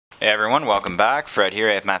Hey everyone, welcome back. Fred here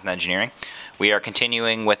at Math and Engineering. We are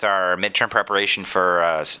continuing with our midterm preparation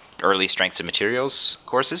for early strengths and materials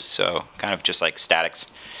courses, so kind of just like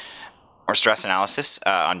statics or stress analysis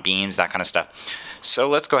on beams, that kind of stuff. So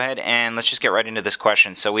let's go ahead and let's just get right into this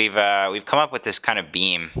question. So we've come up with this kind of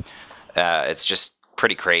beam. It's just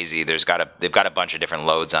pretty crazy. They've got a bunch of different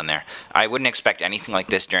loads on there. I wouldn't expect anything like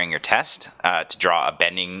this during your test to draw a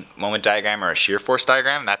bending moment diagram or a shear force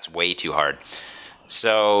diagram. That's way too hard.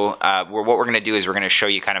 So what we're going to do is we're going to show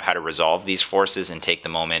you kind of how to resolve these forces and take the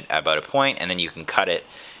moment about a point, and then you can cut it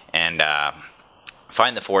and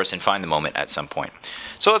find the force and find the moment at some point.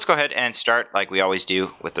 So let's go ahead and start like we always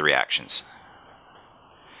do with the reactions.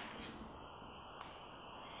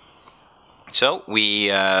 So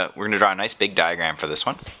we're going to draw a nice big diagram for this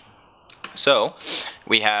one. So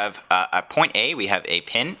we have at point A, we have a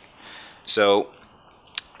pin. So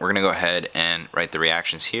we're going to go ahead and write the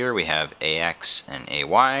reactions here. We have AX and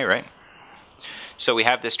AY, right? So we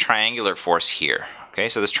have this triangular force here. Okay,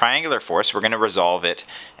 so this triangular force, we're going to resolve it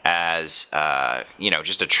as,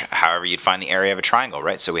 just however you'd find the area of a triangle,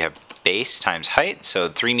 right? So we have base times height, so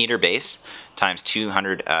 3 meter base times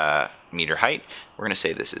 200 meter height. We're going to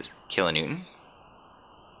say this is kilonewton.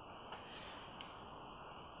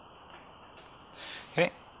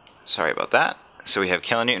 Okay, sorry about that. So we have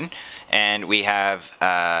kilonewton, and we have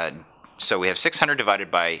 600 divided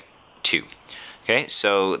by 2. Okay,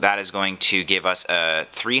 so that is going to give us a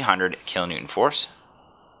 300 kilonewton force.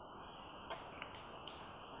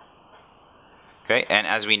 Okay, and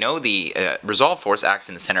as we know, the resolved force acts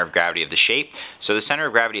in the center of gravity of the shape. So the center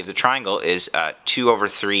of gravity of the triangle is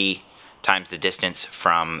 2/3 times the distance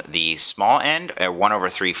from the small end, or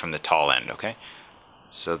 1/3 from the tall end. Okay.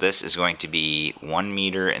 So this is going to be 1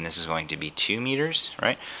 meter, and this is going to be 2 meters,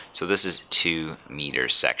 right? So this is 2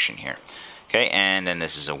 meters section here. Okay, and then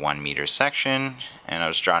this is a 1 meter section, and I'll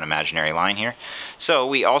just draw an imaginary line here. So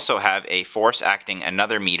we also have a force acting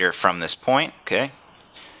another meter from this point, okay?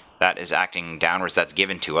 That is acting downwards, that's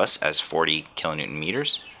given to us as 40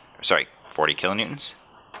 kilonewtons,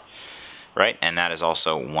 right? And that is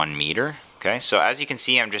also 1 meter. Okay, so as you can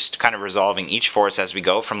see, I'm just kind of resolving each force as we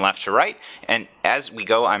go from left to right, and as we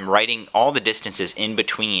go, I'm writing all the distances in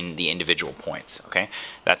between the individual points, okay?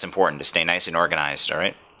 That's important to stay nice and organized, all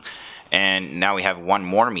right? And now we have 1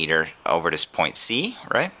 more meter over to point C,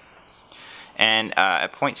 right? And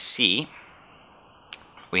at point C,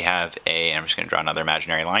 we have I'm just going to draw another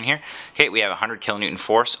imaginary line here. Okay, we have 100 kilonewton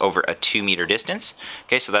force over a 2 meter distance.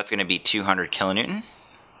 Okay, so that's going to be 200 kilonewton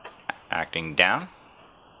acting down.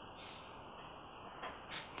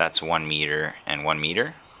 That's 1 meter and 1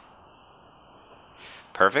 meter.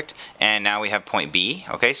 Perfect. And now we have point B.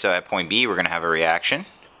 Okay, so at point B, we're going to have a reaction.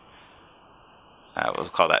 We'll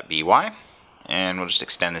call that BY. And we'll just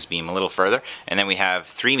extend this beam a little further. And then we have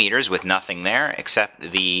 3 meters with nothing there except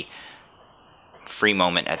the free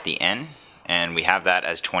moment at the end. And we have that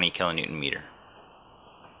as 20 kilonewton meter.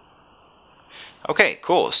 Okay,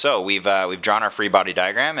 cool. So we've drawn our free body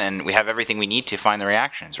diagram, and we have everything we need to find the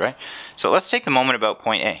reactions, right? So let's take the moment about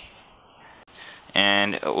point A.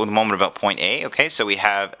 And with the moment about point A, okay, so we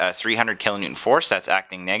have a 300 kilonewton force that's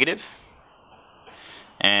acting negative,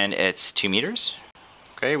 and it's 2 meters.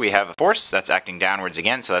 Okay, we have a force that's acting downwards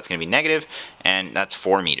again, so that's going to be negative, and that's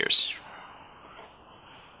 4 meters.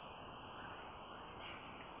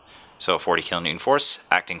 So a 40 kilonewton force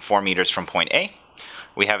acting 4 meters from point A.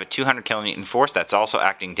 We have a 200 kilonewton force that's also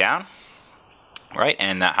acting down, right?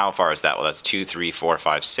 And how far is that? Well, that's 2, 3, 4,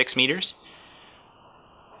 5, 6 meters.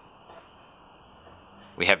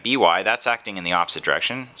 We have BY, that's acting in the opposite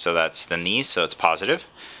direction, so that's the knees, so it's positive,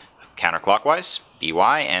 counterclockwise,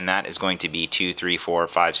 BY, and that is going to be 2, 3, 4,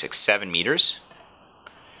 5, 6, 7 meters.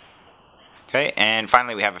 Okay, and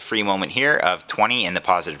finally we have a free moment here of 20 in the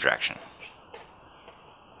positive direction.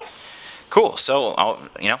 Cool, so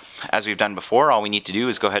as we've done before, all we need to do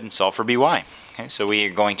is go ahead and solve for BY. Okay, so we are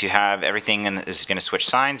going to have everything, and this is going to switch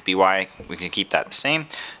signs. BY, we can keep that the same.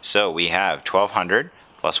 So we have 1200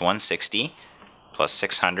 plus 160 plus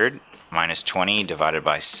 600 minus 20 divided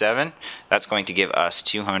by 7. That's going to give us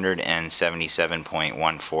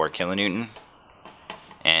 277.14 kilonewton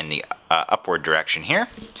and the upward direction here.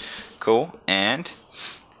 Cool, and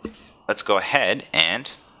let's go ahead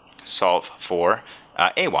and solve for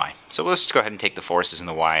AY. So let's just go ahead and take the forces in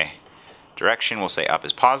the Y direction. We'll say up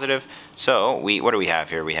is positive. So what do we have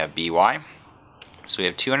here? We have BY. So we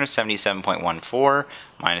have 277.14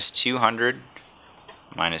 minus 200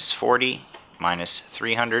 minus 40 minus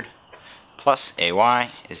 300 plus AY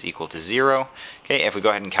is equal to 0. Okay, if we go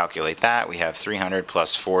ahead and calculate that, we have 300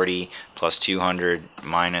 plus 40 plus 200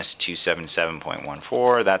 minus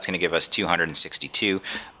 277.14. That's going to give us 262.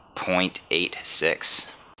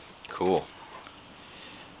 0.86. Cool.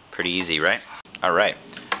 Pretty easy, right? All right.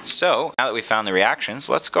 So now that we've found the reactions,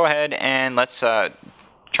 let's go ahead and let's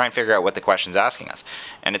try and figure out what the question's asking us.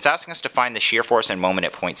 And it's asking us to find the shear force and moment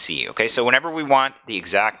at point C. Okay, so whenever we want the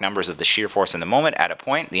exact numbers of the shear force and the moment at a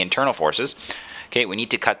point, the internal forces, okay, we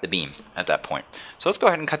need to cut the beam at that point. So let's go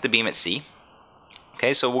ahead and cut the beam at C.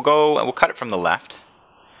 Okay, so we'll cut it from the left.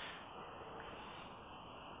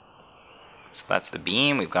 So that's the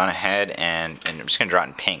beam. We've gone ahead and I'm just going to draw it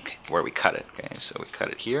in pink where we cut it. Okay, so we cut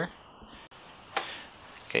it here.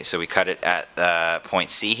 Okay, so we cut it at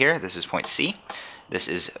point C here. This is point C. This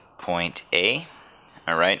is point A.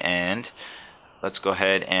 All right, and let's go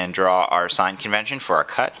ahead and draw our sign convention for our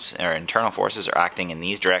cuts. Our internal forces are acting in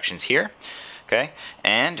these directions here. Okay,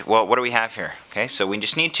 and well, what do we have here? Okay, so we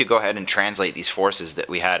just need to go ahead and translate these forces that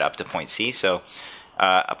we had up to point C. So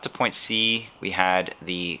up to point C, we had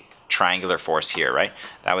the triangular force here, right?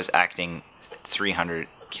 That was acting 300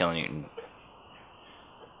 kilonewton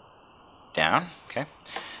down. Okay,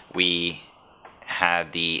 we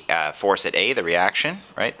had the force at A, the reaction,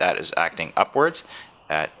 right? That is acting upwards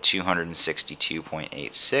at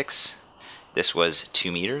 262.86. This was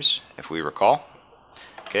 2 meters, if we recall.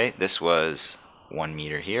 Okay, this was 1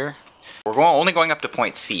 meter here. We're only going up to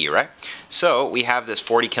point C, right? So we have this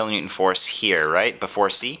 40 kilonewton force here, right, before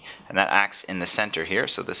C, and that acts in the center here.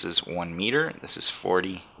 So this is 1 meter, this is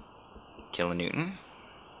 40 kilonewton.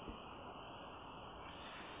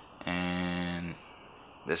 And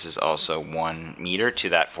this is also 1 meter to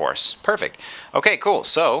that force. Perfect. Okay, cool.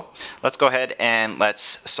 So let's go ahead and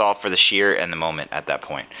let's solve for the shear and the moment at that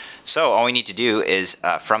point. So all we need to do is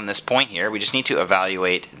from this point here, we just need to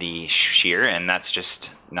evaluate the shear, and that's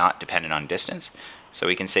just not dependent on distance. So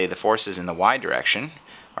we can say the forces in the y direction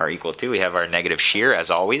are equal to, we have our negative shear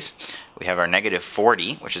as always, we have our negative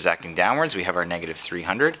 40, which is acting downwards, we have our negative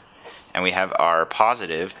 300, and we have our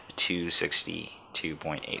positive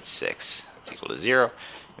 262.86. It's equal to 0.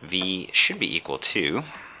 V should be equal to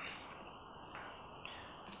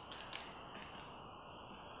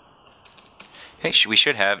we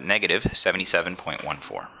should have negative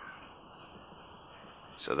 77.14.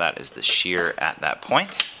 So that is the shear at that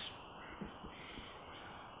point.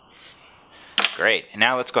 Great. And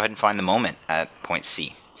now let's go ahead and find the moment at point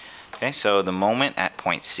C. Okay, so the moment at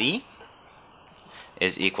point C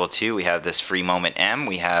is equal to, we have this free moment M,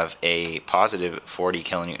 we have a positive 40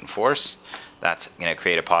 kilonewton force. That's going to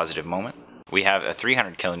create a positive moment. We have a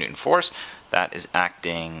 300 kilonewton force that is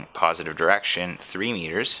acting positive direction 3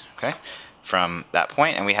 meters, okay, from that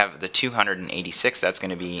point. And we have the 286, that's going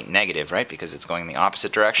to be negative, right, because it's going the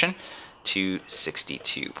opposite direction.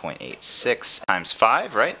 262.86 times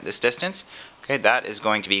 5, right, this distance. Okay, that is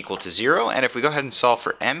going to be equal to 0. And if we go ahead and solve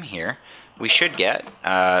for M here, we should get,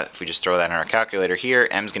 if we just throw that in our calculator here,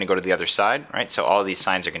 M is going to go to the other side, right? So all of these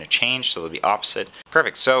signs are going to change, so they'll be opposite.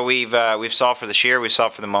 Perfect. So we've solved for the shear, we've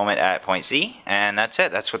solved for the moment at point C, and that's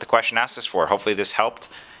it. That's what the question asked us for. Hopefully this helped,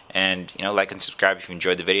 and like and subscribe if you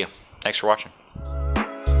enjoyed the video. Thanks for watching.